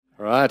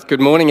All right, good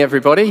morning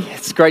everybody.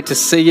 It's great to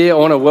see you. I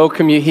want to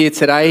welcome you here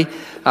today.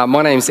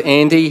 My name's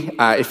Andy.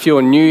 If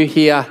you're new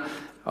here,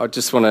 I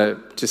just want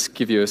to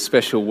give you a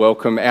special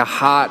welcome. Our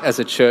heart as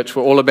a church,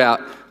 we're all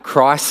about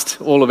Christ,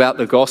 all about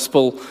the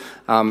gospel.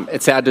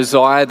 It's our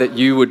desire that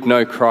you would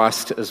know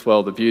Christ as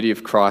well, the beauty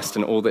of Christ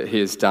and all that he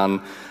has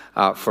done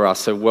for us.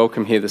 So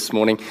welcome here this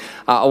morning.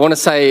 I want to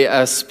say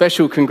a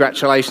special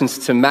congratulations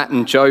to Matt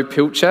and Joe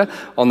Pilcher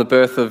on the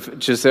birth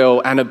of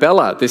Giselle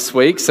Annabella this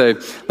week. So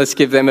let's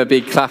give them a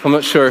big clap. I'm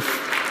not sure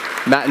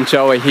if Matt and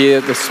Joe are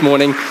here this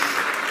morning.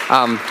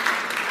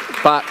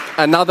 But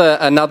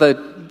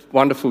another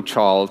wonderful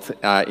child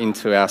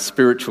into our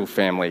spiritual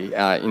family,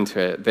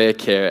 into their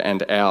care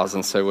and ours.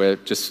 And so we're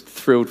just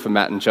thrilled for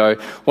Matt and Joe.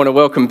 I want to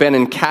welcome Ben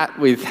and Kat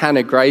with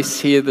Hannah Grace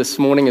here this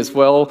morning as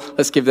well.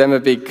 Let's give them a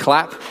big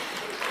clap.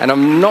 And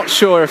I'm not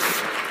sure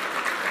if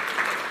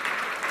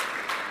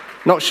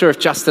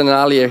Justin and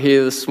Ali are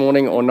here this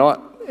morning or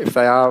not. If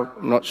they are,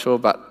 I'm not sure,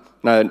 but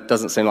no, it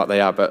doesn't seem like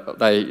they are, but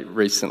they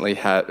recently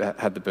had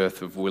the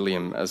birth of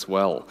William as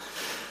well.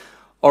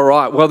 All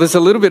right, well, there's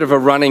a little bit of a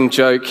running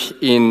joke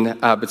in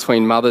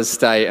between Mother's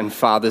Day and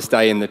Father's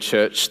Day in the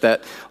church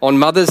that on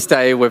Mother's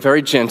Day we're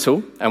very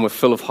gentle and we're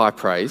full of high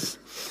praise.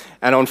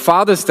 And on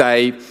Father's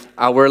Day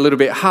we're a little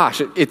bit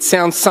harsh. It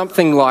sounds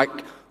something like,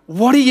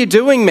 "What are you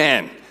doing,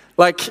 man?"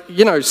 Like,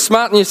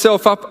 smarten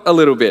yourself up a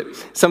little bit.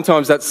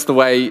 Sometimes that's the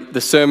way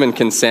the sermon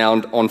can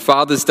sound on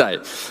Father's Day.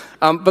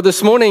 But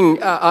this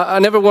morning, I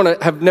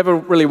have never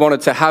really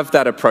wanted to have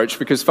that approach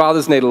because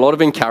fathers need a lot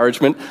of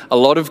encouragement, a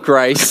lot of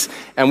grace,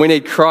 and we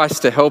need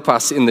Christ to help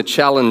us in the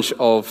challenge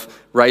of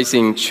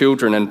raising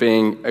children and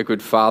being a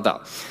good father.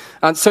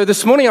 And so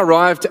this morning I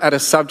arrived at a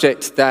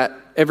subject that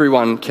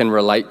everyone can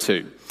relate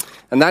to,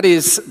 and that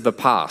is the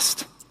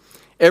past.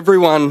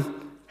 Everyone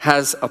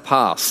has a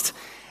past.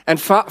 And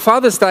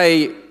Father's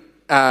Day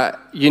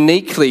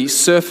uniquely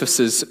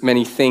surfaces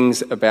many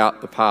things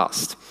about the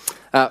past.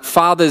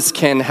 Fathers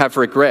can have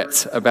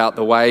regrets about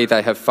the way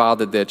they have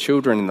fathered their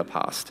children in the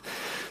past.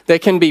 There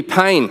can be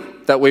pain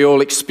that we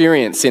all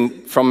experience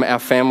from our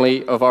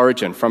family of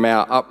origin, from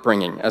our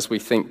upbringing as we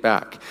think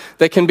back.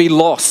 There can be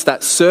loss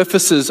that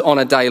surfaces on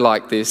a day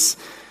like this.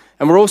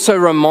 And we're also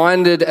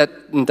reminded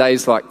in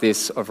days like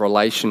this of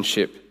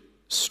relationship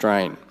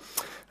strain.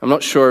 I'm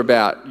not sure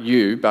about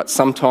you, but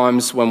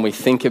sometimes when we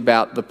think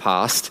about the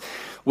past,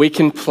 we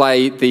can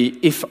play the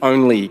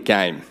if-only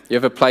game. You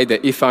ever played the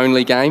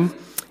if-only game?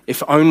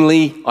 If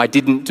only I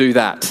didn't do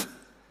that.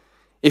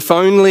 If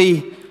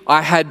only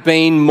I had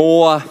been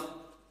more.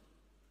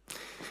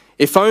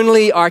 If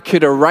only I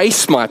could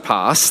erase my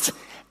past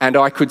and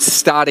I could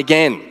start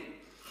again.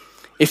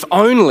 If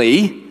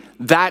only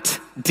that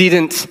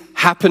didn't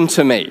happen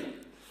to me.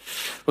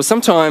 Well,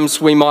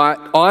 sometimes we might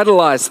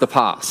idolize the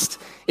past.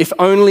 If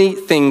only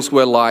things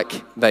were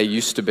like they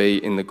used to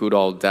be in the good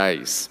old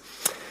days.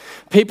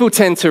 People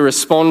tend to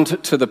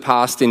respond to the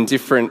past in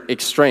different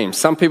extremes.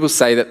 Some people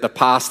say that the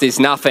past is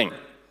nothing.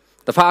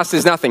 The past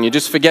is nothing. You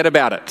just forget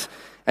about it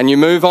and you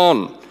move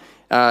on.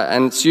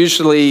 And it's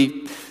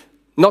usually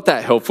not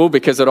that helpful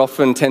because it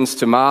often tends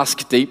to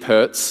mask deep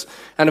hurts.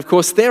 And of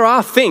course, there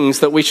are things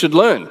that we should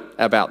learn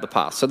about the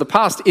past. So the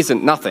past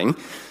isn't nothing.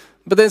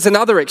 But there's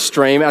another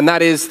extreme, and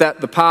that is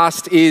that the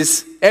past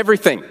is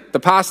everything. The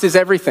past is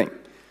everything.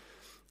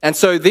 And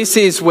so this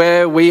is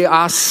where we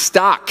are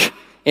stuck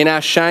in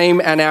our shame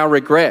and our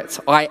regret.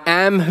 I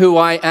am who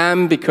I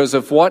am because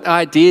of what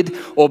I did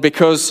or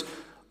because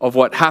of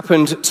what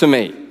happened to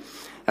me.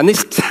 And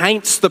this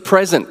taints the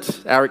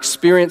present, our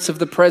experience of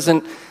the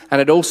present,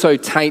 and it also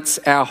taints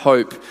our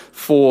hope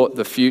for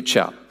the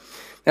future.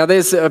 Now,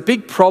 there's a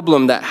big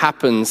problem that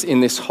happens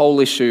in this whole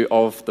issue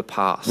of the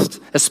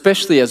past,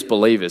 especially as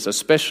believers,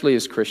 especially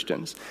as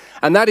Christians.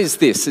 And that is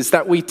this, is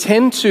that we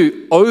tend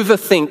to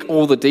overthink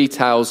all the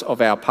details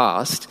of our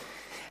past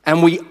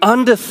and we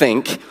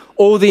underthink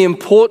all the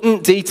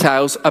important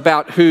details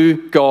about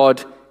who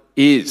God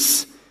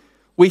is.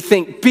 We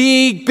think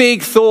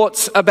big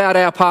thoughts about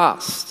our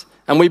past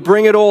and we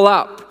bring it all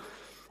up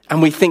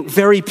and we think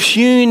very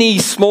puny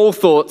small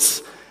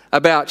thoughts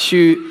about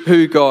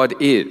who God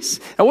is.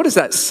 And what does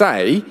that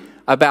say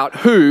about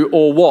who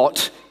or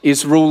what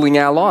is ruling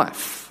our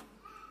life?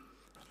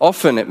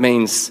 Often it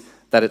means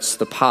that it's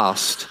the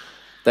past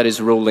that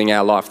is ruling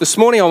our life. This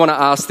morning I want to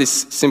ask this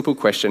simple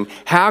question.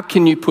 How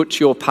can you put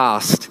your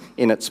past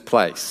in its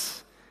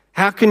place?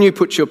 How can you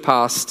put your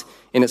past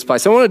in its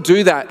place? I want to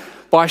do that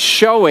by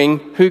showing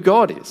who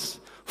God is.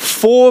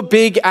 4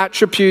 big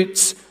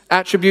attributes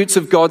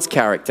of God's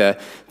character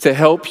to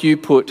help you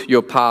put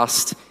your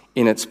past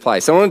in its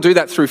place. I want to do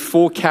that through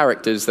 4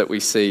 characters that we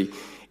see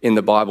in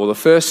the Bible. The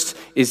first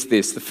is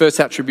this, the first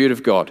attribute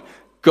of God.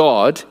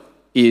 God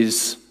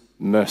is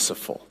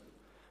merciful.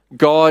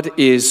 God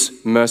is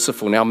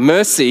merciful. Now,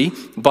 mercy,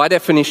 by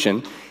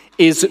definition,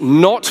 is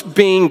not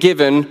being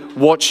given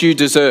what you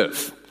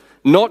deserve.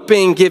 Not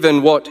being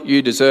given what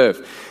you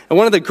deserve. And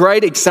one of the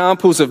great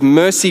examples of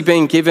mercy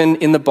being given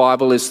in the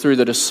Bible is through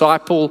the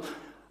disciple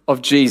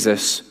of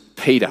Jesus,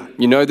 Peter.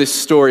 You know this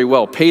story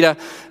well. Peter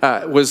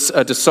was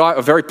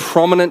a very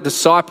prominent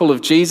disciple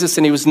of Jesus,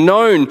 and he was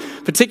known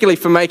particularly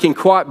for making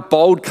quite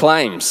bold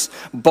claims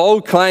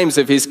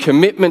of his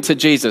commitment to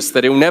Jesus,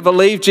 that he'll never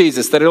leave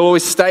Jesus, that he'll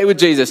always stay with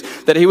Jesus,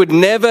 that he would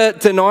never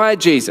deny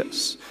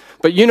Jesus.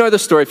 But you know the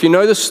story. If you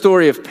know the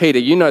story of Peter,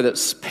 you know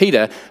that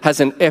Peter has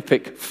an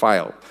epic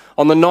fail.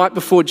 On the night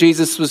before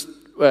Jesus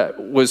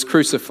was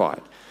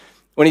crucified,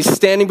 when he's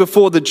standing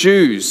before the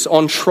Jews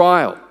on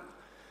trial,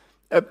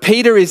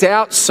 Peter is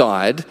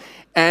outside,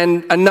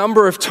 and a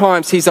number of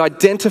times he's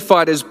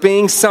identified as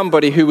being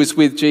somebody who was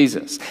with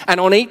Jesus. And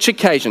on each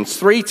occasion,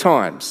 3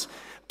 times,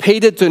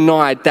 Peter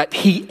denied that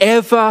he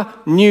ever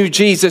knew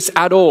Jesus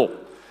at all.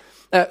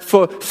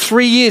 For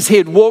 3 years he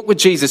had walked with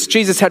Jesus.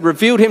 Jesus had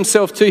revealed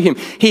himself to him.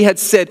 He had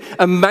said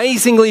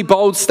amazingly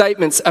bold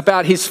statements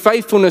about his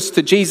faithfulness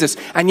to Jesus.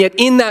 And yet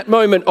in that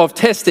moment of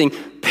testing,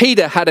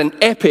 Peter had an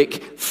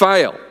epic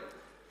fail.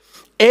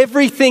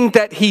 Everything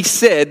that he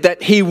said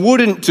that he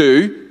wouldn't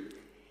do,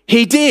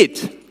 he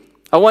did.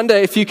 I wonder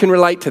if you can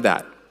relate to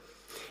that.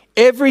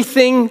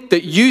 Everything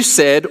that you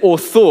said or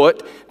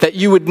thought that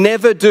you would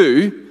never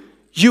do,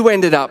 you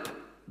ended up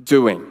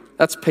doing.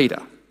 That's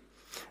Peter.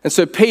 And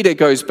so Peter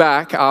goes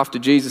back after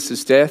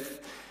Jesus' death,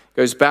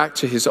 goes back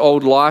to his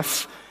old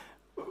life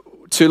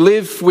to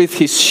live with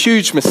his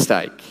huge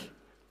mistake.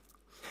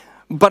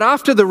 But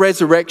after the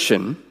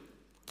resurrection,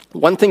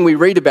 one thing we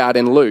read about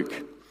in Luke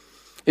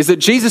is that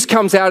Jesus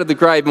comes out of the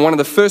grave, and one of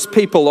the first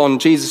people on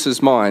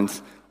Jesus'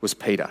 mind was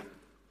Peter.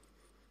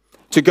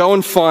 To go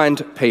and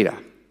find Peter.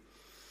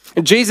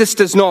 And Jesus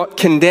does not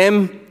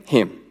condemn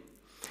him.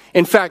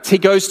 In fact, he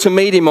goes to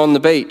meet him on the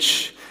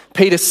beach.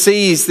 Peter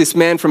sees this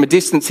man from a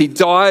distance. He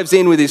dives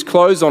in with his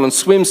clothes on and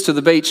swims to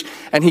the beach,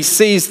 and he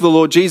sees the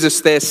Lord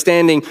Jesus there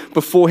standing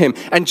before him.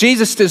 And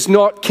Jesus does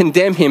not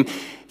condemn him.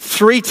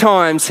 3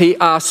 times he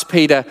asks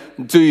Peter,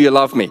 "Do you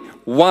love me?"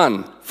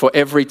 1 for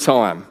every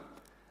time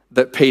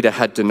that Peter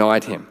had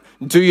denied him.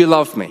 Do you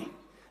love me?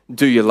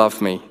 Do you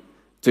love me?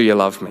 Do you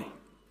love me?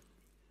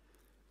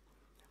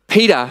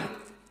 Peter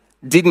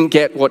didn't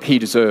get what he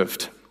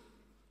deserved.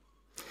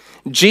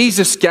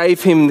 Jesus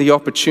gave him the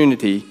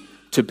opportunity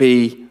to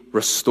be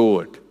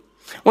restored.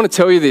 I want to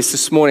tell you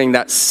this morning,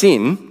 that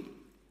sin,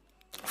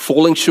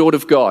 falling short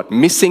of God,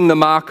 missing the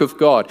mark of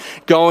God,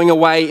 going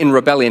away in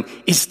rebellion,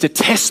 is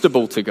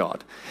detestable to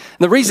God.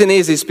 And the reason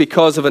is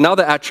because of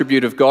another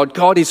attribute of God.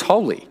 God is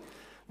holy.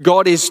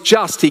 God is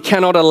just. He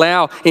cannot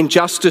allow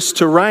injustice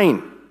to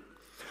reign.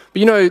 But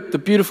you know, the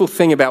beautiful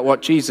thing about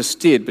what Jesus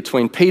did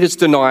between Peter's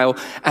denial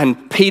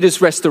and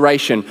Peter's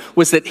restoration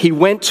was that he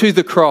went to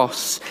the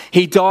cross.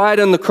 He died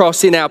on the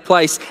cross in our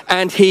place,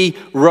 and he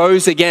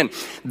rose again.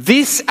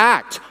 This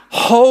act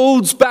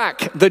holds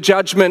back the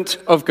judgment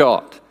of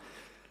God.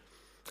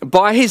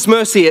 By his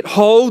mercy, it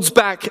holds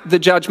back the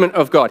judgment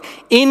of God.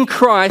 In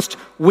Christ,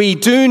 we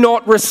do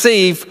not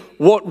receive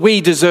what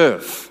we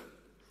deserve.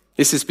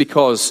 This is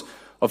because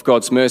of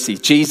God's mercy.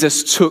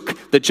 Jesus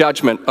took the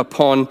judgment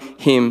upon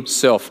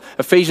himself.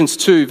 Ephesians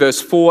 2 verse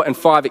 4 and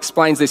 5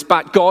 explains this.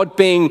 But God,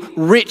 being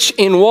rich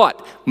in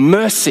what?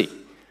 Mercy.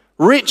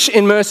 Rich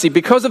in mercy,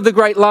 because of the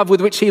great love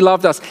with which he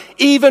loved us,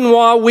 even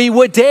while we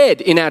were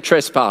dead in our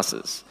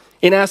trespasses,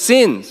 in our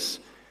sins,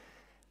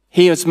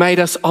 he has made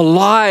us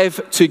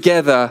alive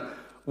together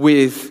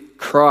with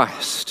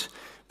Christ.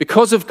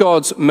 Because of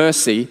God's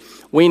mercy,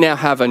 we now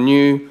have a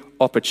new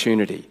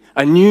opportunity.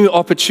 A new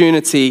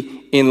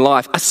opportunity in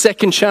life, a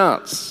second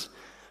chance.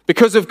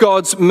 Because of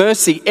God's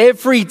mercy,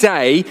 every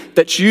day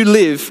that you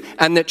live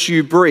and that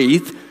you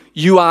breathe,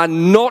 you are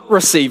not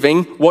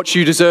receiving what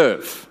you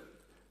deserve,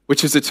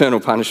 which is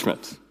eternal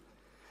punishment.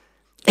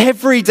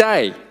 Every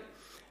day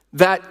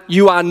that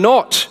you are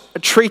not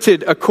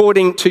treated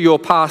according to your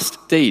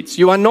past deeds,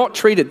 you are not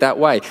treated that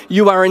way.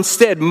 You are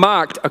instead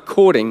marked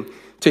according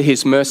to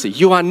his mercy.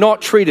 You are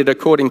not treated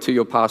according to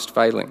your past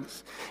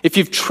failings. If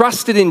you've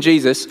trusted in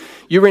Jesus,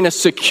 you're in a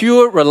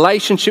secure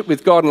relationship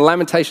with God, and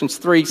Lamentations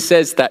 3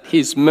 says that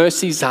his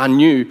mercies are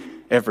new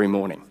every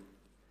morning.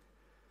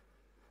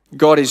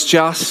 God is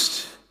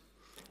just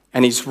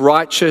and he's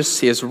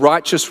righteous. He has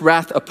righteous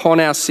wrath upon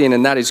our sin,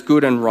 and that is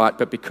good and right,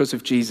 but because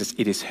of Jesus,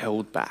 it is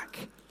held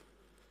back.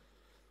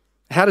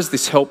 How does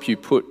this help you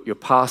put your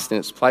past in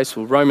its place?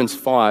 Well, Romans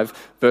 5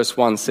 verse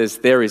 1 says,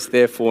 "There is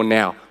therefore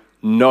now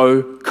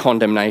no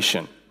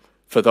condemnation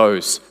for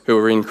those who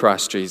are in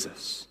Christ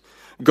Jesus."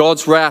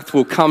 God's wrath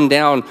will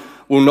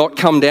not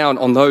come down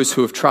on those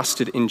who have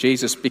trusted in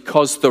Jesus,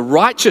 because the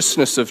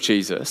righteousness of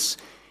Jesus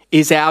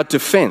is our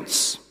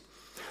defense.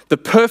 The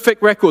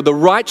perfect record, the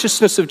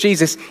righteousness of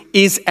Jesus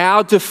is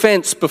our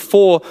defense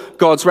before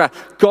God's wrath.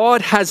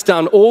 God has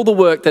done all the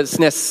work that's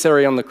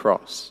necessary on the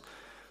cross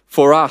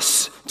for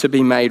us to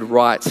be made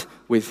right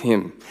with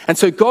him. And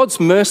so God's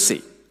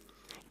mercy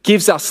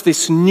gives us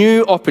this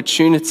new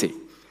opportunity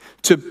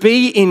to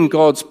be in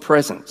God's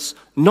presence,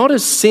 not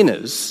as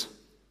sinners,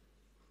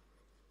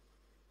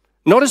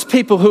 not as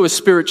people who are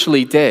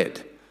spiritually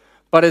dead,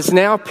 but as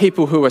now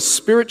people who are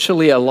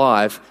spiritually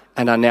alive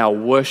and are now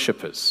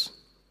worshippers.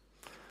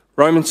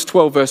 Romans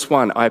 12 verse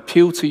 1, I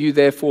appeal to you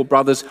therefore,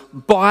 brothers,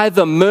 by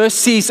the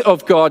mercies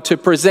of God, to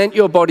present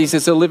your bodies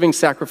as a living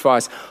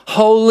sacrifice,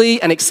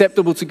 holy and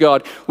acceptable to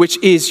God, which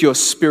is your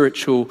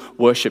spiritual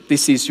worship.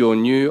 This is your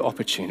new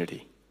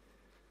opportunity.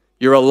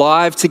 You're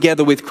alive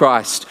together with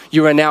Christ.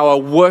 You are now a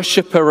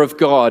worshiper of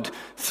God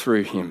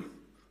through him.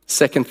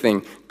 Second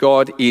thing,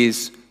 God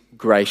is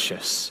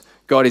gracious.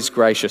 God is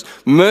gracious.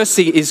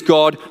 Mercy is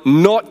God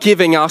not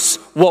giving us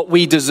what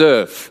we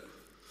deserve.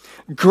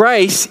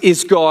 Grace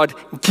is God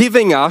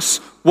giving us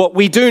what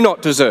we do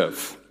not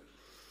deserve.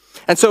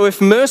 And so if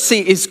mercy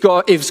is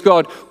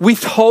God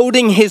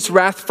withholding his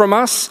wrath from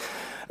us,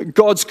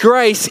 God's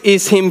grace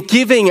is him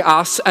giving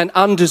us an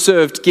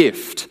undeserved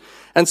gift.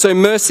 And so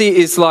mercy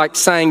is like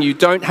saying you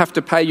don't have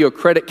to pay your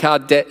credit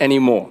card debt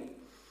anymore.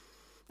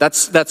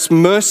 That's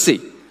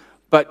mercy.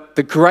 But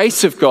the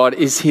grace of God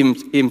is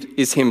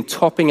him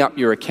topping up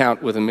your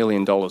account with $1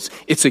 million.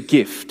 It's a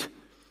gift.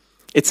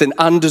 It's an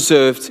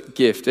undeserved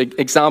gift. An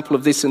example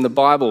of this in the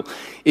Bible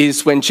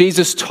is when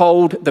Jesus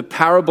told the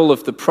parable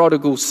of the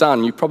prodigal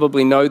son. You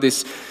probably know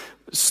this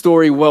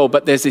story well,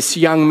 but there's this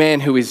young man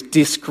who is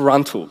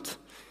disgruntled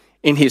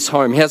in his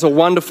home. He has a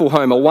wonderful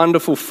home, a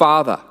wonderful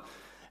father,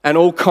 and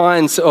all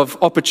kinds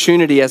of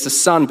opportunity as a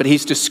son, but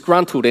he's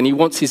disgruntled and he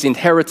wants his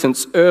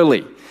inheritance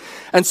early.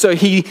 And so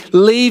he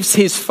leaves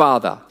his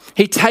father.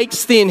 He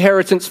takes the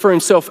inheritance for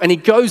himself and he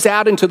goes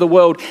out into the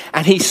world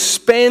and he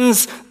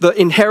spends the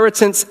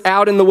inheritance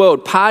out in the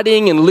world,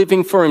 partying and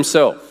living for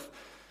himself.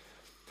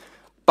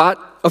 But,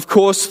 of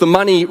course, the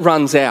money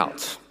runs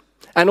out.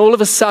 And all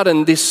of a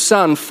sudden, this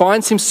son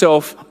finds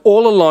himself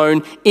all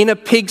alone in a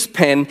pig's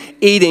pen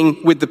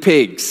eating with the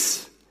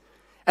pigs.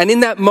 And in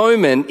that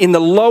moment, in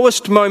the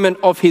lowest moment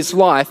of his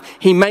life,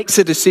 he makes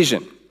a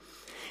decision.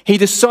 He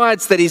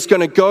decides that he's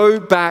going to go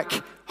back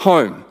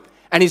home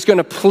and he's going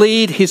to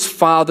plead his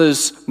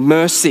father's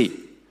mercy.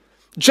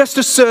 Just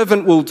a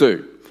servant will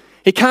do.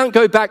 He can't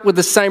go back with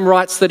the same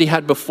rights that he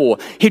had before.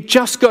 He'd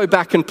just go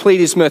back and plead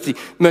his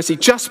mercy.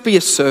 Just be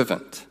a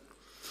servant.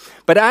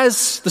 But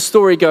as the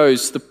story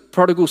goes, the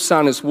prodigal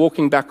son is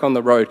walking back on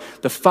the road.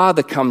 The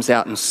father comes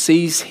out and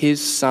sees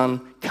his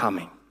son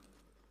coming.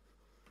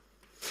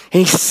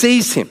 And he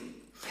sees him.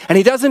 And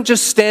he doesn't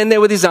just stand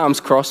there with his arms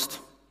crossed.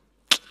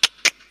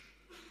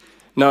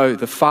 No,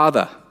 the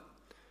father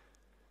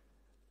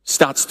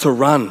starts to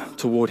run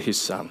toward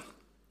his son.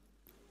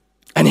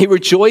 And he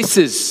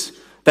rejoices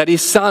that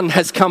his son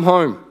has come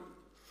home.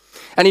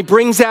 And he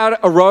brings out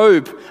a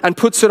robe and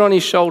puts it on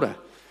his shoulder.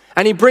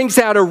 And he brings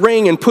out a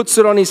ring and puts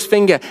it on his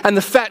finger. And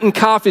the fattened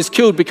calf is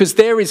killed because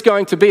there is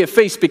going to be a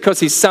feast because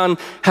his son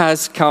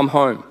has come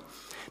home.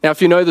 Now,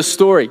 if you know the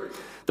story,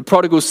 the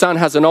prodigal son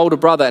has an older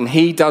brother and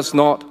he does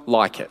not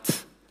like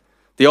it.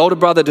 The older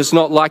brother does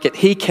not like it.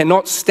 He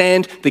cannot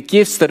stand the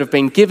gifts that have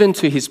been given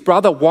to his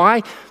brother.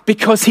 Why?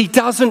 Because he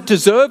doesn't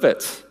deserve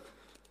it.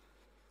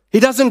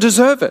 He doesn't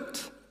deserve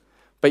it.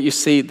 But you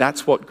see,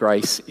 that's what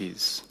grace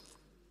is.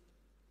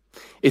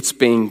 It's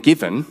being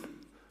given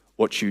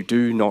what you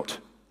do not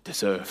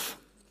deserve.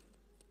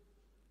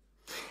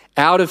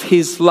 Out of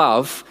his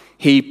love,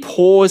 he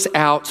pours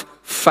out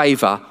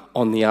favor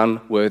on the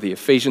unworthy.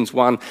 Ephesians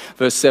 1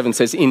 verse 7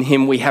 says, in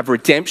him we have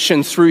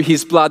redemption through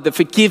his blood, the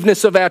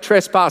forgiveness of our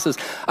trespasses,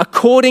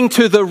 according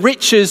to the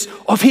riches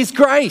of his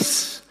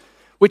grace,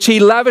 which he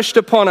lavished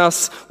upon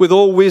us with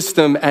all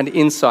wisdom and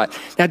insight.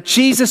 Now,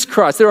 Jesus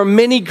Christ, there are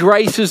many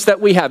graces that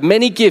we have,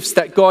 many gifts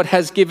that God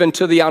has given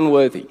to the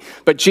unworthy,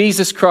 but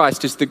Jesus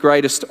Christ is the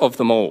greatest of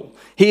them all.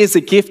 He is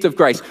a gift of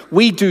grace.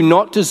 We do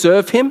not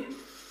deserve him,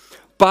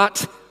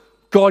 but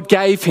God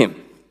gave him.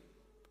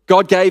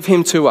 God gave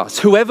him to us.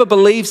 Whoever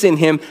believes in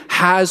him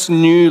has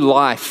new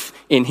life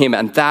in him,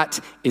 and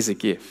that is a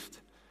gift.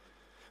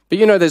 But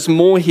you know, there's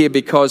more here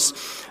because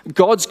in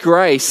God's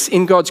grace,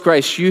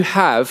 you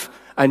have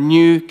a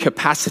new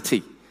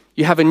capacity.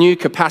 You have a new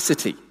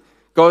capacity.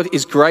 God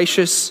is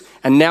gracious,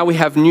 and now we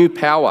have new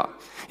power.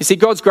 You see,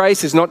 God's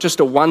grace is not just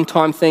a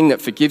one-time thing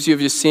that forgives you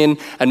of your sin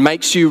and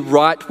makes you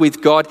right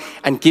with God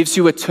and gives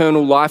you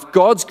eternal life.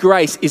 God's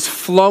grace is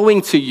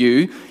flowing to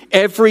you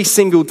every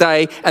single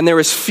day, and there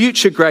is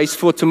future grace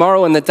for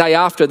tomorrow and the day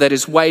after that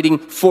is waiting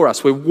for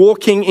us. We're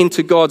walking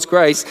into God's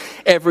grace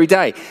every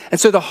day. And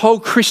so the whole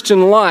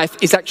Christian life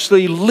is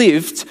actually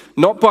lived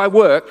not by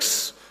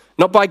works,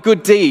 not by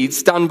good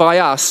deeds done by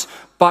us,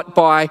 but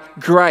by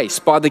grace,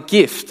 by the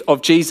gift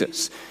of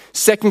Jesus.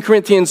 2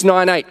 Corinthians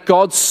 9:8,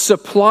 God's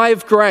supply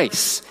of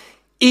grace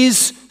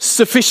is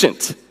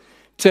sufficient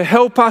to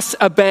help us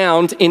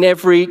abound in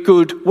every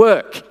good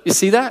work. You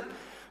see that?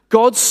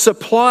 God's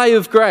supply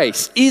of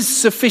grace is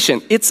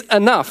sufficient. It's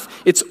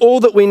enough. It's all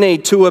that we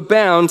need to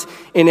abound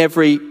in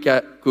every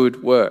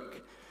good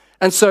work.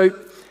 And so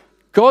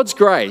God's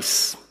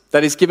grace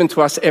that is given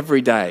to us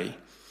every day,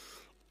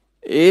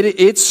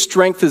 it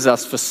strengthens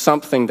us for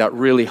something that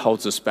really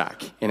holds us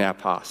back in our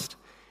past.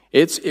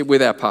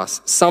 With our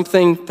past,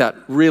 something that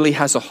really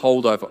has a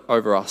hold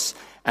over us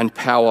and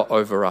power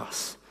over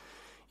us.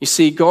 You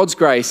see, God's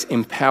grace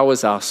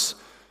empowers us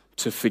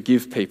to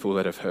forgive people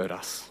that have hurt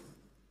us.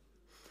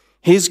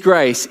 His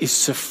grace is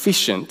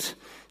sufficient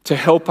to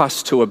help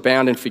us to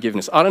abound in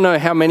forgiveness. I don't know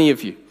how many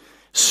of you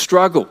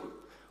struggle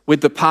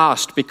with the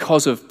past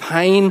because of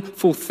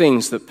painful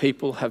things that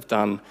people have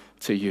done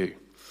to you.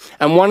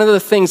 And one of the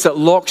things that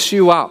locks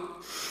you up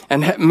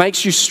and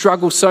makes you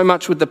struggle so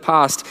much with the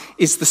past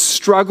is the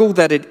struggle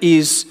that it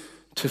is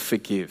to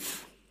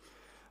forgive.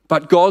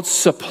 But God's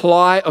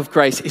supply of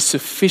grace is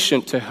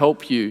sufficient to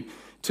help you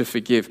to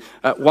forgive.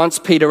 Once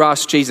Peter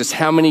asked Jesus,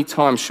 how many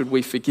times should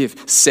we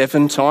forgive?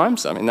 7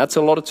 times? I mean, that's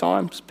a lot of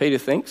times, Peter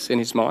thinks in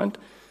his mind.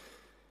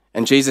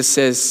 And Jesus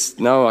says,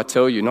 no, I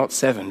tell you, not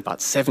 7,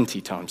 but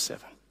 70 times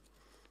 7.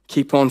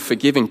 Keep on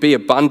forgiving. Be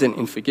abundant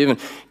in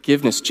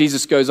forgiveness.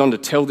 Jesus goes on to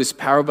tell this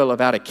parable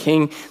about a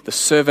king. The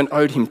servant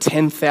owed him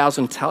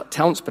 10,000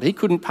 talents, but he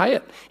couldn't pay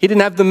it. He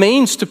didn't have the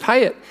means to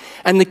pay it.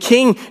 And the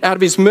king, out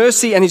of his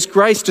mercy and his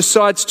grace,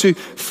 decides to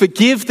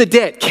forgive the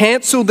debt,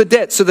 cancel the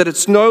debt so that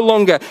it's no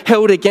longer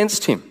held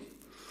against him.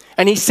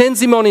 And he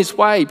sends him on his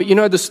way. But you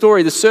know the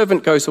story. The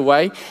servant goes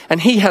away and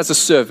he has a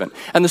servant.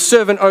 And the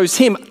servant owes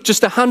him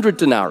just 100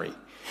 denarii.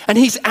 And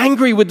he's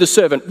angry with the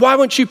servant. Why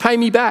won't you pay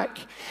me back?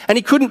 And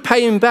he couldn't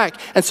pay him back.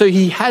 And so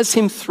he has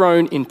him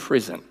thrown in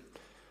prison.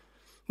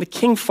 The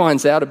king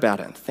finds out about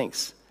it and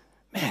thinks,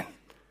 man,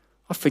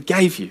 I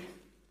forgave you.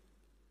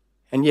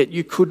 And yet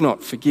you could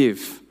not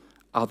forgive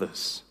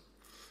others.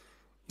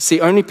 You see,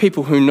 only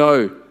people who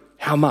know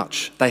how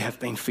much they have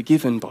been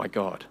forgiven by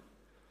God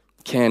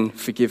can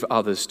forgive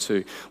others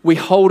too. We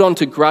hold on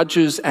to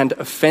grudges and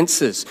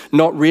offenses,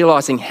 not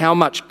realizing how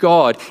much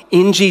God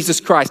in Jesus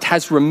Christ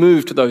has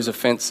removed those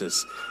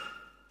offenses.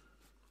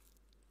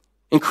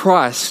 In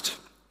Christ,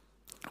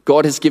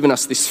 God has given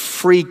us this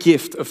free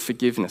gift of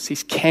forgiveness.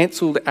 He's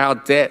cancelled our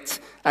debt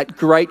at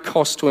great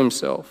cost to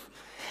himself.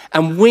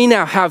 And we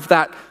now have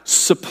that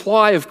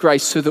supply of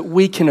grace so that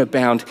we can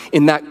abound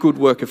in that good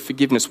work of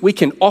forgiveness. We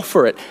can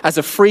offer it as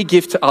a free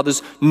gift to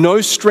others,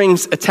 no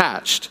strings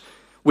attached.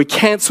 We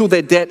cancel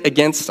their debt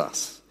against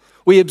us.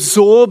 We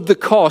absorb the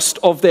cost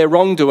of their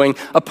wrongdoing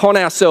upon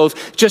ourselves,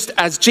 just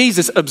as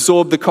Jesus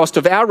absorbed the cost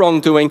of our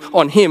wrongdoing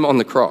on him on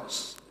the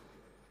cross.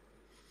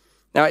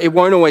 Now, it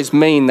won't always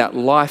mean that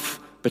life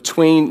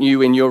between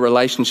you and your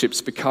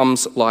relationships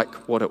becomes like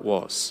what it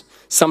was.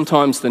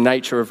 Sometimes the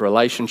nature of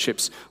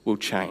relationships will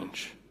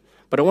change.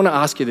 But I want to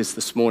ask you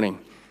this morning.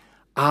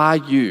 Are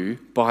you,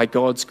 by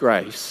God's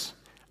grace,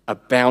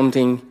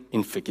 abounding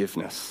in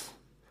forgiveness?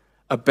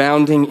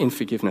 Abounding in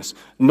forgiveness.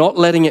 Not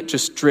letting it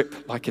just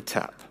drip like a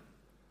tap,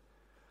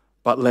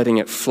 but letting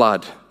it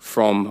flood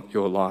from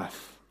your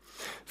life.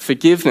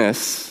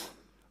 Forgiveness,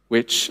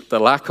 which the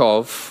lack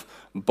of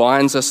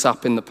binds us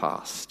up in the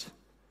past,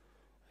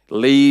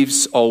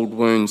 leaves old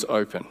wounds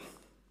open.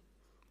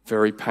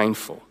 Very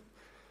painful.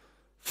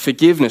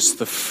 Forgiveness,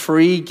 the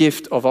free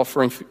gift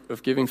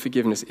of giving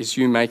forgiveness, is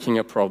you making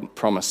a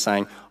promise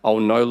saying, I'll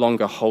no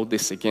longer hold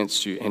this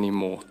against you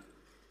anymore.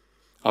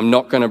 I'm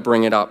not going to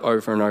bring it up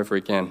over and over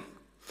again.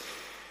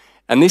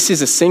 And this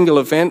is a single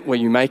event where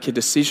you make a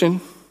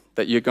decision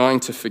that you're going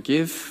to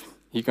forgive,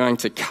 you're going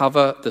to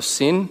cover the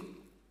sin,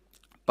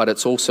 but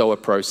it's also a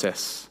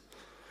process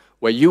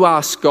where you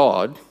ask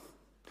God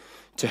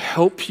to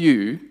help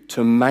you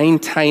to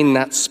maintain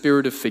that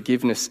spirit of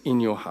forgiveness in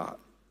your heart.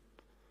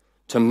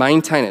 To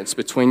maintain it. It's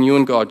between you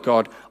and God.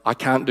 God, I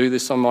can't do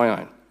this on my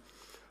own,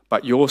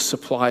 but your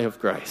supply of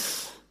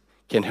grace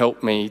can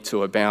help me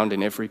to abound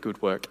in every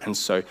good work. And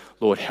so,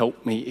 Lord,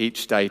 help me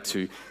each day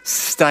to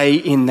stay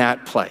in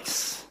that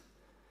place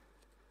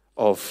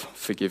of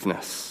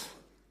forgiveness.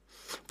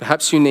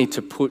 Perhaps you need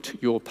to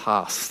put your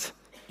past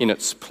in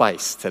its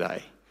place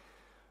today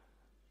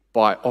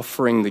by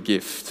offering the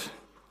gift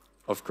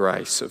of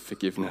grace, of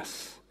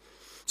forgiveness.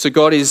 So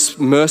God is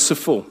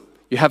merciful.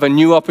 You have a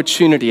new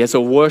opportunity as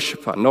a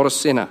worshiper, not a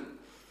sinner.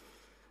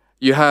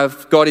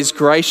 God is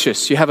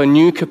gracious. You have a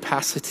new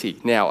capacity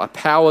now, a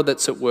power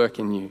that's at work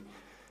in you.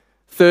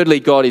 Thirdly,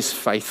 God is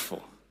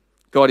faithful.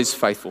 God is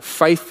faithful.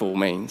 Faithful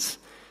means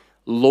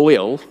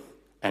loyal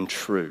and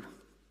true.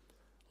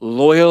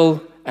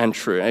 Loyal and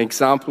true. An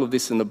example of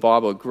this in the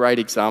Bible, a great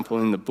example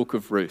in the book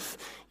of Ruth.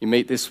 You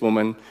meet this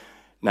woman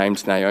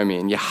named Naomi,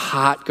 and your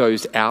heart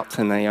goes out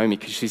to Naomi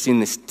because she's in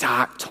this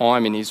dark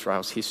time in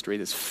Israel's history.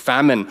 There's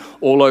famine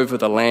all over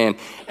the land,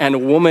 and a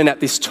woman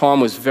at this time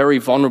was very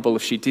vulnerable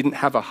if she didn't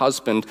have a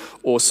husband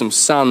or some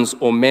sons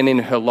or men in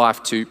her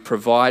life to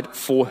provide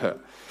for her.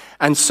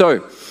 And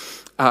so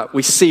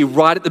we see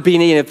right at the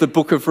beginning of the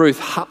book of Ruth,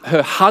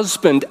 her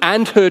husband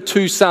and her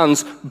 2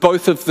 sons,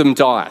 both of them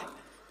die.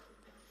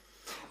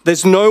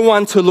 There's no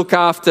one to look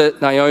after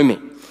Naomi.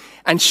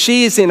 And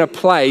she is in a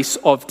place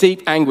of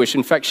deep anguish.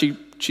 In fact,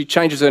 she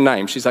changes her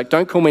name. She's like,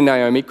 don't call me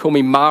Naomi, call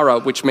me Mara,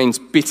 which means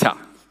bitter.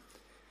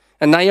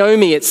 And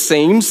Naomi, it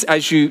seems,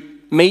 as you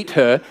meet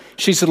her,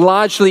 she's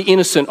largely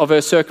innocent of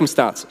her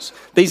circumstances.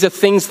 These are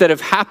things that have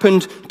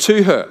happened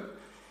to her.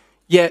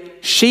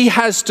 Yet she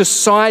has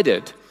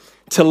decided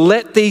to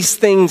let these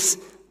things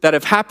that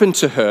have happened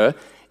to her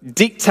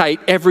dictate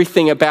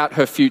everything about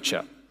her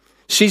future.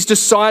 She's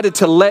decided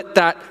to let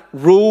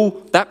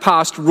that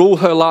past rule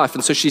her life.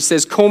 And so she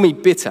says, call me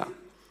bitter.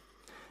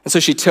 And so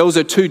she tells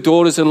her 2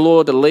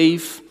 daughters-in-law to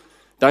leave.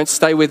 Don't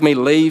stay with me,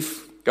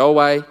 leave, go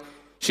away.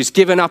 She's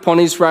given up on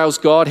Israel's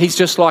God. He's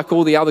just like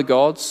all the other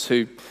gods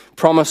who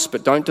promise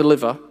but don't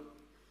deliver.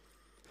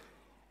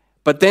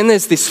 But then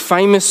there's this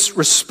famous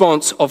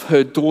response of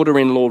her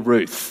daughter-in-law,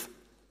 Ruth.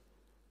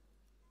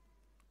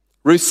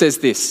 Ruth says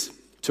this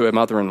to her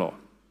mother-in-law,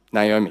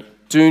 Naomi,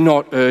 "Do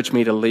not urge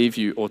me to leave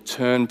you or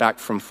turn back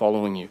from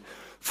following you.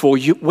 For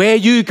where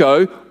you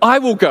go, I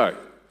will go.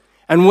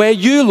 And where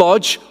you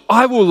lodge,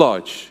 I will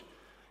lodge.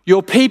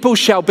 Your people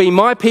shall be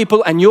my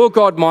people and your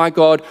God my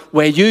God.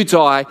 Where you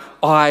die,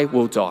 I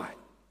will die."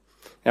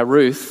 Now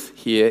Ruth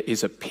here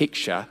is a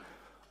picture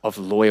of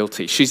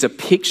loyalty. She's a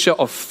picture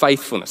of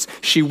faithfulness.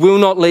 She will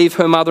not leave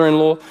her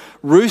mother-in-law.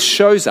 Ruth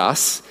shows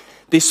us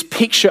this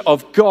picture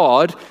of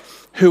God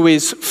who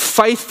is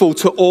faithful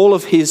to all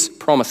of his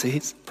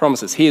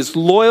promises. He is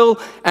loyal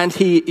and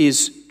he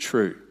is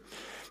true.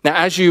 Now,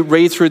 as you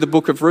read through the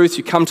book of Ruth,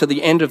 you come to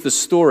the end of the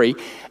story,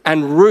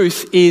 and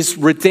Ruth is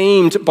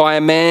redeemed by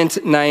a man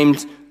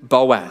named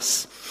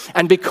Boaz.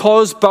 And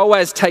because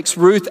Boaz takes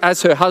Ruth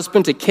as her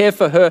husband to care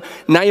for her,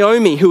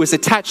 Naomi, who is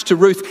attached to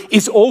Ruth,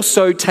 is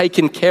also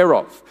taken care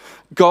of.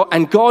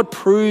 God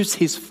proves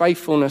his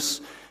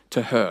faithfulness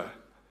to her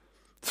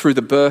through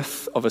the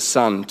birth of a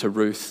son to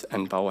Ruth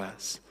and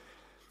Boaz.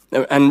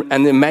 And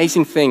the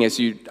amazing thing, as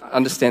you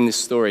understand this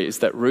story, is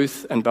that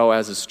Ruth and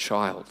Boaz's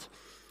child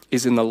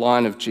is in the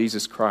line of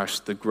Jesus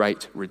Christ, the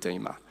great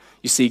Redeemer.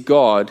 You see,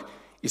 God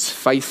is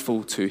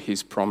faithful to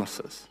his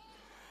promises.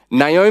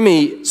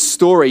 Naomi's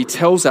story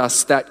tells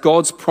us that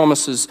God's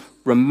promises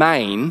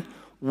remain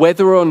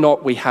whether or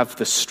not we have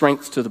the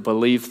strength to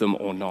believe them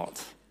or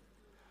not.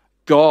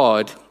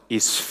 God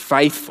is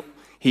faithful.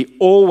 He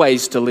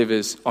always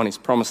delivers on his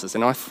promises.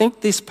 And I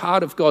think this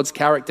part of God's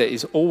character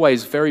is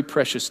always very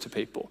precious to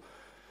people.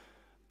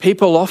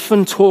 People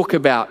often talk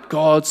about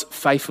God's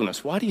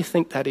faithfulness. Why do you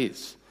think that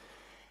is?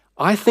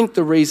 I think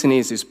the reason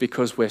is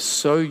because we're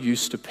so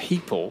used to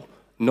people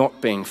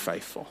not being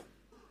faithful.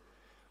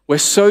 We're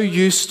so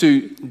used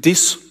to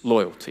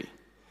disloyalty.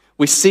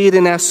 We see it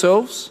in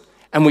ourselves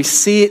and we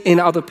see it in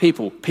other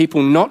people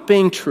not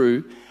being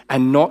true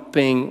and not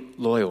being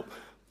loyal.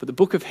 But the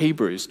book of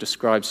Hebrews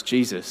describes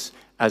Jesus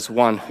as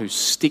one who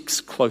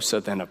sticks closer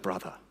than a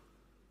brother.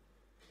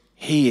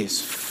 He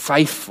is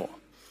faithful.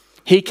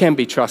 He can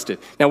be trusted.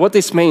 Now, what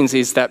this means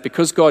is that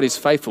because God is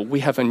faithful,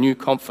 we have a new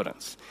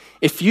confidence.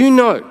 If you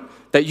know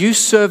that you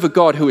serve a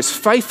God who is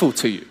faithful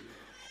to you,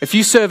 if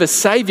you serve a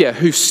Savior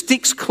who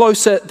sticks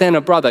closer than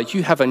a brother,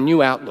 you have a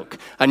new outlook,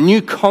 a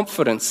new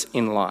confidence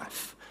in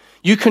life.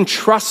 You can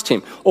trust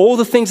him. All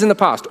the things in the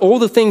past, all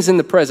the things in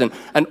the present,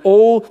 and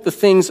all the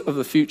things of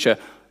the future,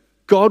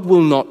 God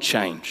will not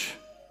change.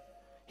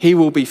 He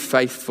will be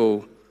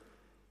faithful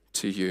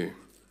to you.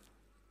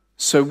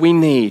 So we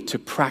need to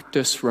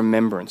practice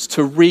remembrance,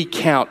 to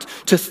recount,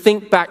 to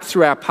think back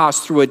through our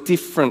past through a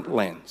different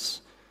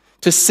lens,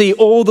 to see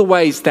all the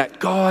ways that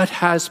God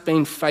has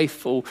been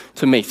faithful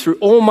to me. Through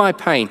all my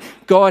pain,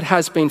 God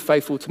has been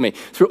faithful to me.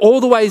 Through all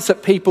the ways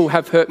that people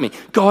have hurt me,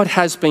 God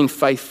has been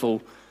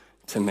faithful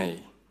to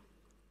me.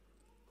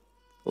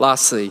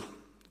 Lastly,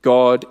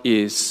 God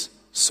is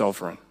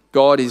sovereign.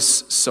 God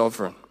is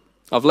sovereign.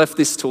 I've left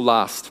this till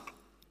last.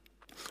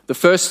 The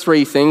first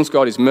 3 things,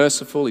 God is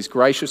merciful, he's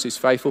gracious, he's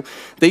faithful.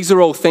 These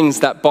are all things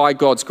that by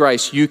God's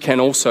grace you can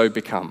also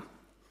become.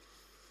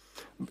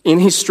 In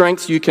his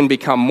strength, you can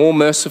become more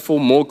merciful,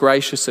 more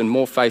gracious, and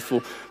more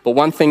faithful. But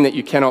one thing that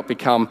you cannot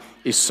become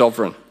is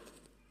sovereign.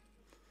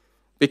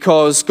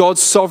 Because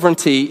God's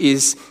sovereignty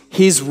is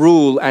his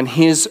rule and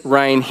his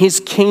reign, his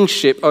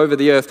kingship over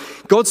the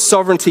earth. God's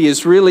sovereignty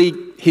is really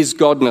his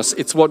godness.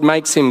 It's what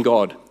makes him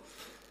God.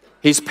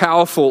 He's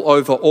powerful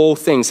over all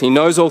things. He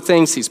knows all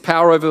things. He's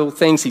power over all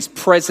things. He's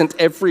present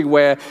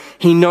everywhere.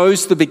 He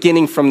knows the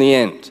beginning from the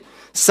end.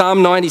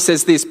 Psalm 90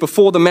 says this,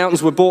 "Before the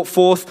mountains were brought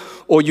forth,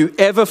 or you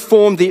ever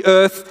formed the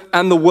earth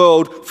and the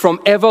world,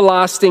 from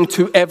everlasting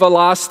to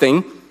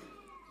everlasting,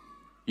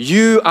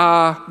 you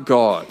are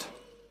God."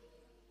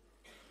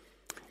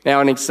 Now,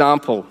 an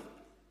example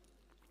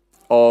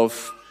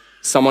of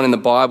someone in the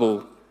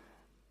Bible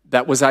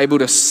that was able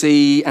to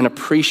see and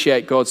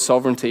appreciate God's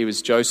sovereignty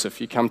was Joseph.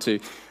 You come to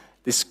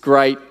this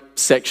great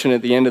section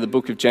at the end of the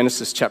book of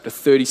Genesis, chapter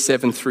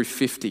 37 through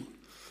 50.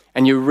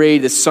 And you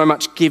read, there's so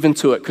much given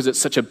to it because it's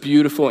such a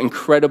beautiful,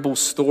 incredible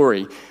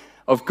story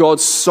of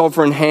God's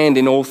sovereign hand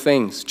in all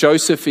things.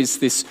 Joseph is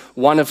this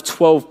one of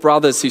 12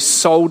 brothers who's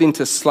sold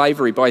into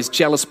slavery by his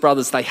jealous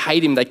brothers. They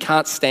hate him. They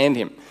can't stand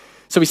him.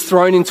 So he's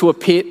thrown into a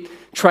pit.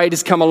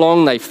 Traders come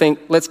along. They think,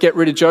 let's get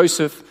rid of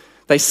Joseph.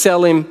 They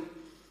sell him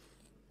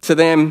to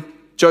them.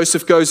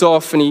 Joseph goes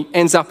off and he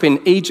ends up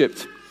in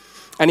Egypt.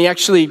 And he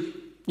actually,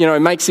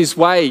 makes his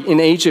way in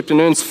Egypt and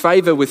earns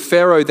favor with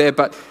Pharaoh there.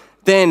 But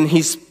then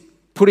he's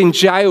put in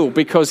jail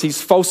because he's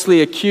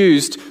falsely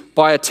accused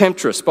by a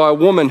temptress, by a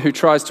woman who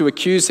tries to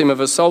accuse him of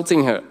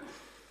assaulting her.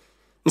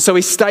 And so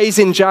he stays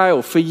in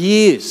jail for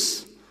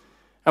years.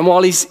 And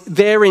while he's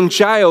there in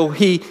jail,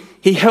 he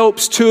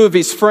helps 2 of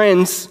his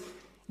friends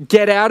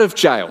get out of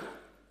jail.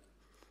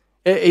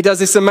 He does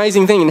this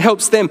amazing thing and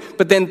helps them,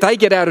 but then they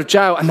get out of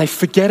jail and they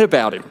forget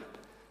about him.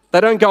 They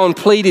don't go and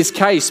plead his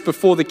case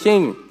before the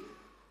king.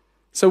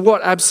 So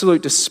what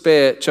absolute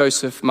despair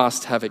Joseph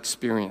must have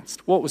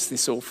experienced. What was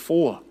this all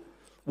for?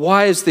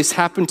 Why has this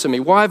happened to me?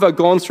 Why have I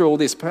gone through all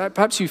this?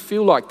 Perhaps you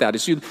feel like that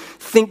as you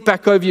think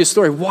back over your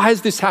story. Why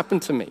has this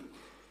happened to me?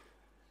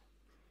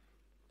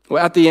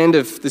 Well, at the end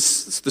of the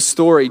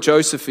story,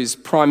 Joseph is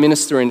prime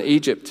minister in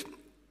Egypt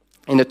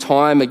in a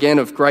time, again,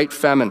 of great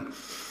famine.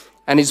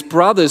 And his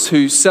brothers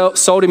who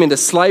sold him into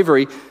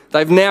slavery,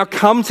 they've now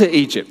come to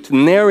Egypt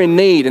and they're in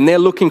need and they're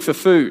looking for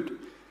food.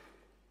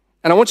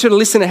 And I want you to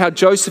listen to how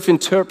Joseph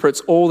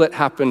interprets all that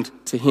happened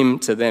to him,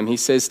 to them. He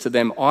says to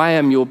them, I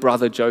am your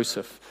brother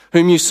Joseph,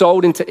 whom you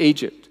sold into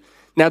Egypt.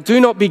 Now do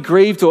not be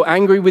grieved or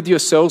angry with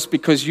yourselves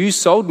because you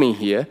sold me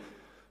here,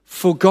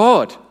 for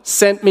God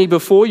sent me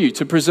before you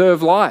to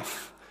preserve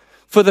life.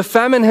 For the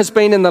famine has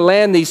been in the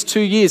land these 2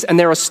 years, and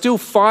there are still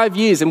 5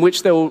 years in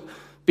which there will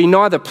be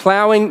neither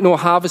ploughing nor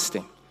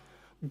harvesting.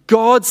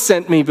 God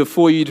sent me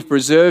before you to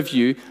preserve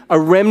you, a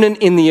remnant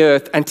in the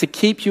earth, and to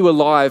keep you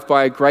alive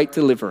by a great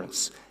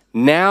deliverance.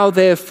 Now,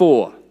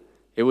 therefore,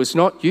 it was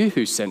not you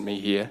who sent me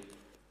here,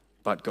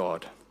 but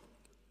God.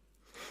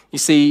 You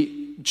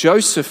see,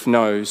 Joseph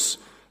knows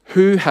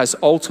who has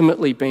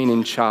ultimately been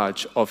in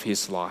charge of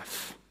his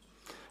life,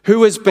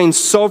 who has been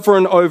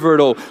sovereign over it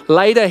all.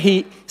 Later,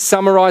 he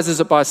summarizes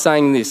it by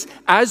saying this,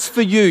 as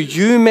for you,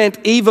 you meant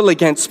evil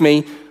against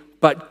me,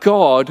 but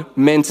God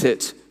meant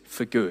it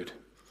for good.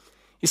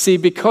 You see,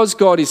 because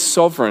God is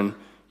sovereign,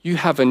 you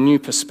have a new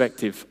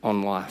perspective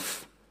on life.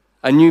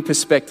 A new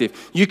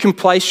perspective. You can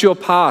place your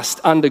past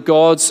under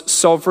God's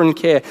sovereign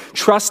care,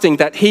 trusting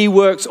that he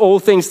works all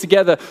things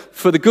together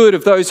for the good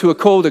of those who are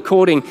called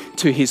according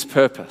to his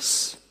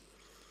purpose.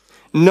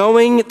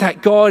 Knowing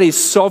that God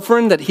is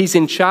sovereign, that he's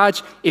in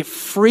charge, it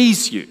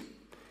frees you.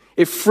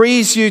 It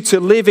frees you to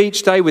live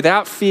each day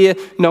without fear,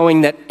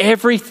 knowing that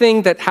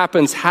everything that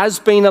happens has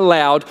been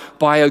allowed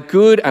by a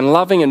good and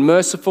loving and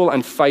merciful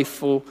and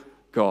faithful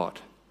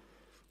God.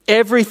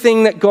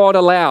 Everything that God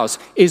allows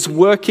is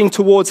working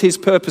towards his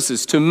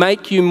purposes to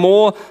make you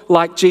more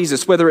like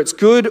Jesus, whether it's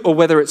good or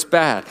whether it's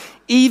bad.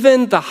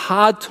 Even the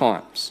hard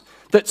times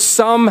that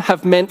some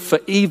have meant for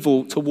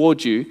evil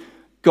toward you,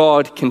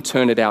 God can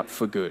turn it out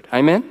for good.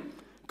 Amen?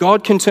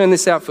 God can turn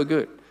this out for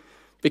good.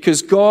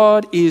 Because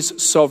God is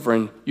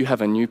sovereign, you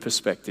have a new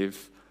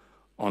perspective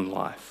on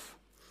life.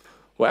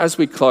 Well, as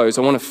we close,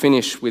 I want to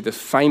finish with a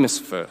famous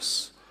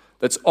verse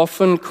that's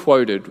often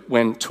quoted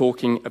when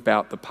talking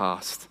about the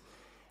past.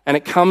 And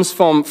it comes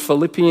from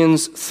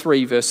Philippians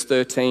 3, verse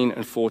 13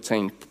 and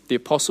 14. The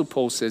Apostle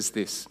Paul says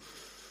this,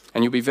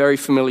 and you'll be very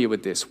familiar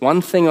with this.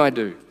 One thing I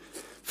do,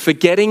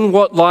 forgetting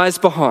what lies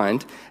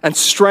behind and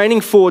straining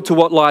forward to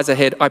what lies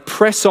ahead, I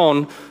press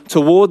on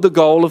toward the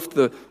goal of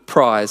the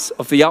prize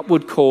of the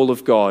upward call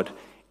of God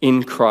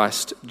in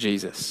Christ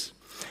Jesus.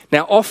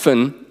 Now,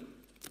 often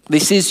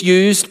this is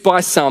used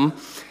by some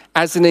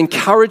as an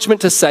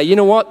encouragement to say, you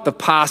know what, the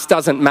past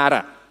doesn't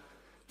matter.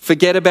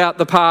 Forget about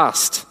the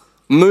past.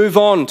 Move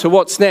on to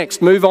what's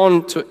next. Move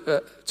on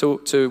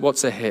to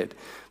what's ahead.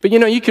 But you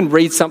know, you can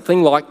read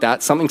something like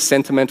that, something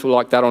sentimental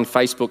like that on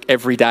Facebook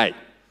every day.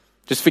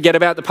 Just forget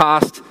about the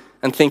past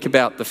and think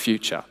about the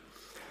future.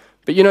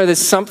 But you know, there's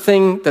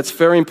something that's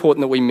very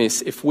important that we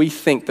miss if we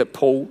think that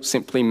Paul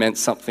simply meant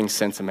something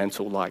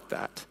sentimental like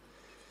that.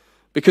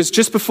 Because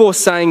just before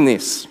saying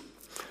this,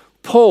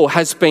 Paul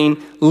has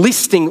been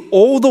listing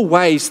all the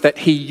ways that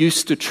he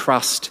used to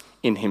trust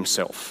in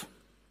himself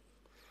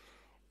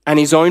and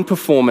his own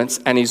performance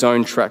and his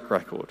own track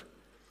record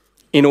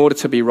in order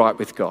to be right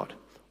with God.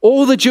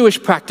 All the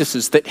Jewish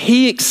practices that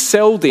he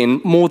excelled in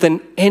more than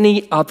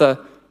any other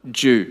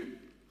Jew.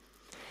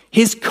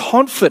 His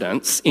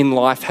confidence in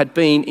life had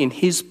been in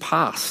his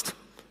past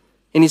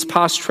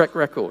track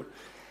record.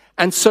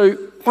 And so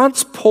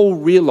once Paul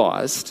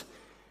realized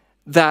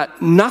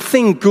that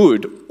nothing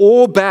good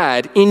or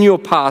bad in your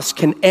past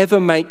can ever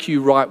make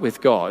you right with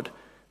God,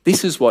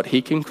 this is what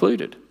he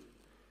concluded.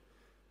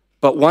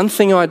 But one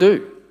thing I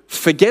do,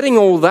 forgetting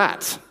all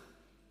that,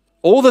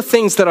 all the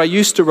things that I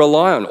used to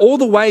rely on, all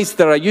the ways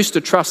that I used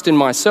to trust in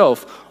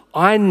myself,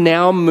 I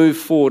now move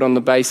forward on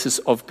the basis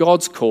of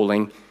God's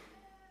calling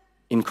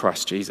in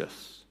Christ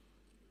Jesus,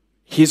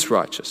 his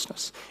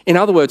righteousness. In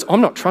other words,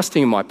 I'm not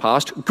trusting in my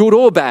past, good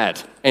or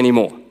bad,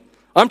 anymore.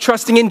 I'm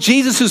trusting in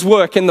Jesus'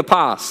 work in the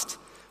past,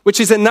 which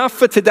is enough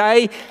for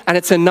today and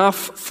it's enough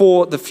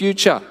for the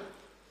future.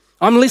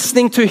 I'm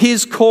listening to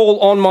his call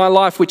on my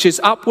life, which is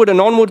upward and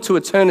onward to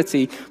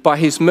eternity by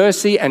his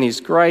mercy and his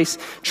grace,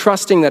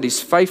 trusting that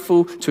he's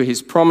faithful to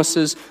his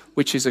promises,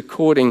 which is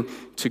according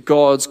to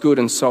God's good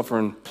and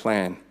sovereign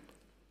plan.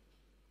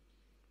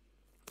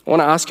 I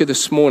want to ask you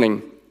this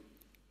morning,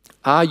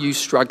 are you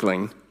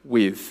struggling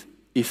with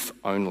if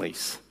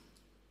onlys?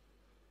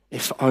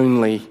 If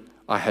only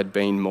I had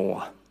been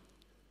more.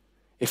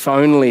 If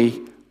only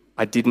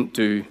I didn't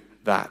do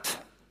that.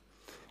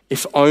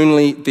 If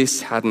only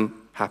this hadn't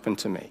happened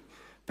to me.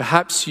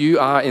 Perhaps you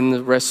are in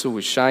the wrestle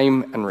with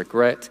shame and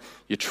regret.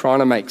 You're trying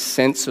to make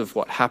sense of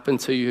what happened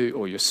to you,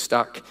 or you're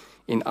stuck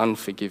in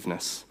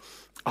unforgiveness.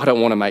 I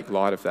don't want to make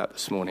light of that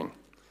this morning.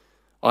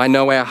 I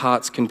know our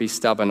hearts can be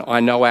stubborn.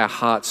 I know our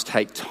hearts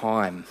take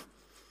time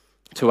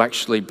to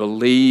actually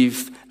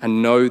believe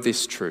and know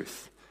this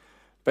truth.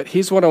 But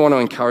here's what I want to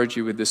encourage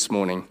you with this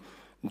morning.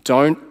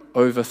 Don't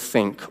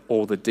overthink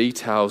all the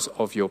details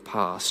of your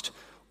past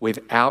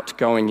without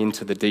going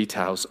into the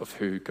details of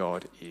who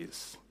God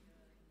is.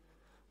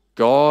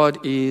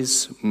 God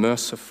is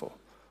merciful.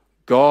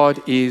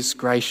 God is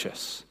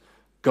gracious.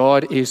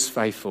 God is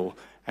faithful.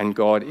 And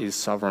God is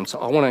sovereign. So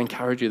I want to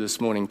encourage you this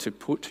morning to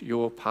put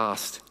your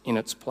past in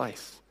its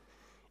place,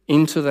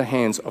 into the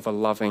hands of a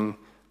loving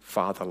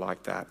Father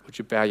like that. Would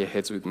you bow your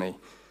heads with me?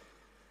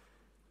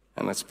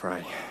 And let's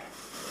pray.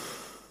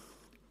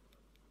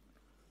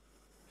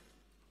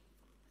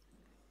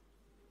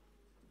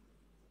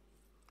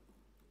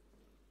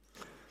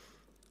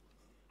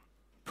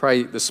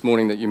 Pray this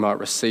morning that you might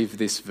receive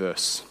this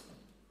verse.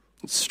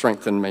 It's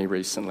strengthened me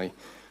recently.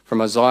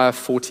 From Isaiah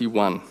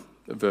 41,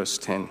 verse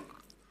 10.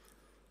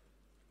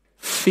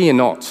 Fear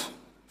not,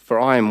 for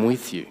I am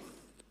with you.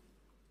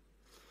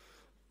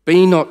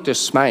 Be not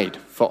dismayed,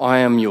 for I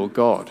am your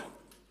God.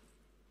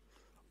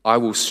 I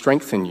will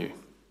strengthen you.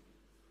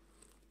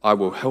 I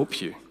will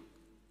help you.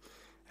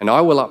 And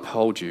I will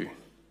uphold you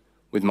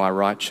with my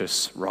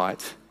righteous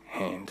right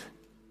hand.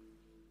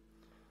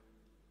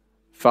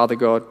 Father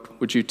God,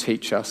 would you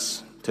teach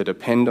us to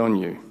depend on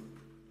you,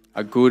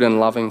 a good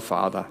and loving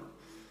Father,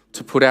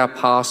 to put our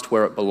past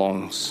where it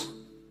belongs,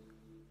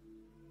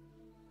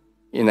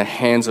 in the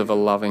hands of a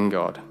loving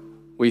God.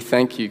 We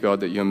thank you, God,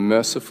 that you're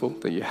merciful,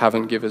 that you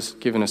haven't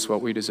given us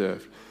what we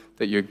deserve,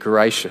 that you're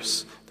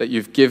gracious, that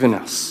you've given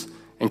us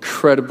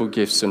incredible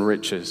gifts and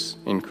riches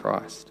in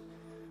Christ,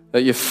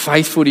 that you're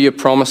faithful to your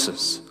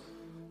promises,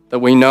 that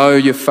we know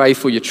you're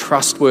faithful, you're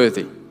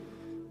trustworthy,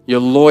 you're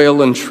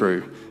loyal and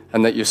true,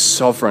 and that you're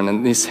sovereign,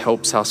 and this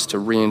helps us to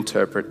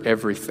reinterpret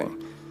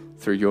everything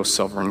through your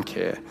sovereign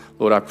care.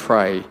 Lord, I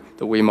pray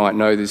that we might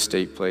know this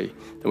deeply,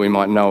 that we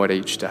might know it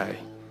each day.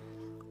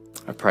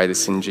 I pray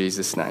this in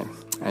Jesus' name.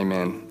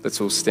 Amen.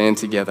 Let's all stand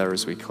together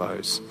as we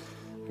close.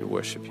 We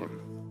worship him.